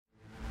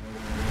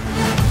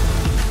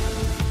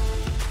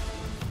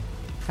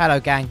Hello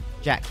gang,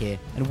 Jack here,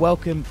 and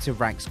welcome to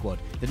Rank Squad,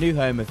 the new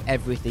home of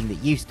everything that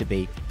used to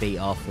be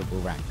BR Football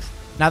Ranks.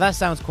 Now that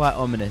sounds quite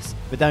ominous,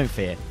 but don't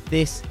fear,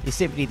 this is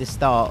simply the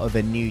start of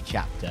a new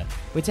chapter.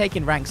 We're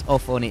taking Ranks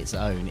off on its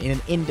own in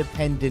an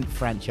independent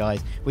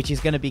franchise which is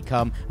going to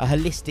become a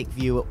holistic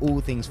view at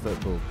all things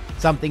football.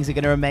 Some things are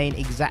going to remain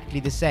exactly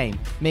the same.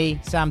 Me,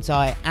 Sam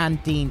Tighe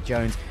and Dean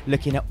Jones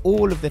looking at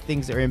all of the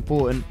things that are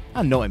important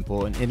and not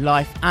important in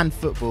life and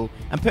football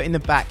and putting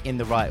them back in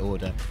the right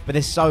order. But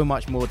there's so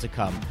much more to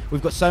come.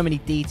 We've got so many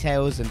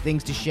details and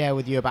things to share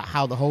with you about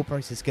how the whole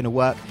process is going to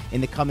work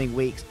in the coming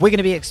weeks. We're going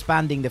to be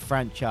expanding the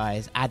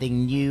franchise,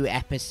 adding new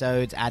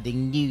episodes,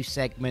 adding new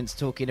segments,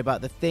 talking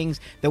about the things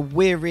that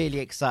we're really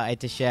excited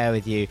to share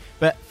with you.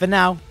 But for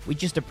now, we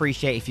just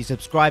appreciate if you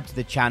subscribe to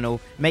the channel,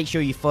 make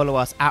sure you follow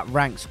us at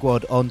Rank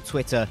Squad on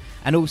Twitter,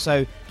 and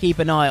also keep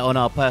an eye on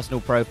our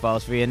personal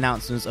profiles for the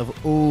announcements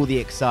of all the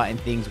exciting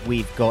things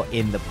we've got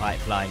in the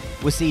pipeline.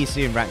 We'll see you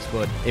soon, Rank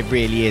Squad. It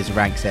really is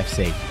Ranks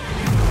FC.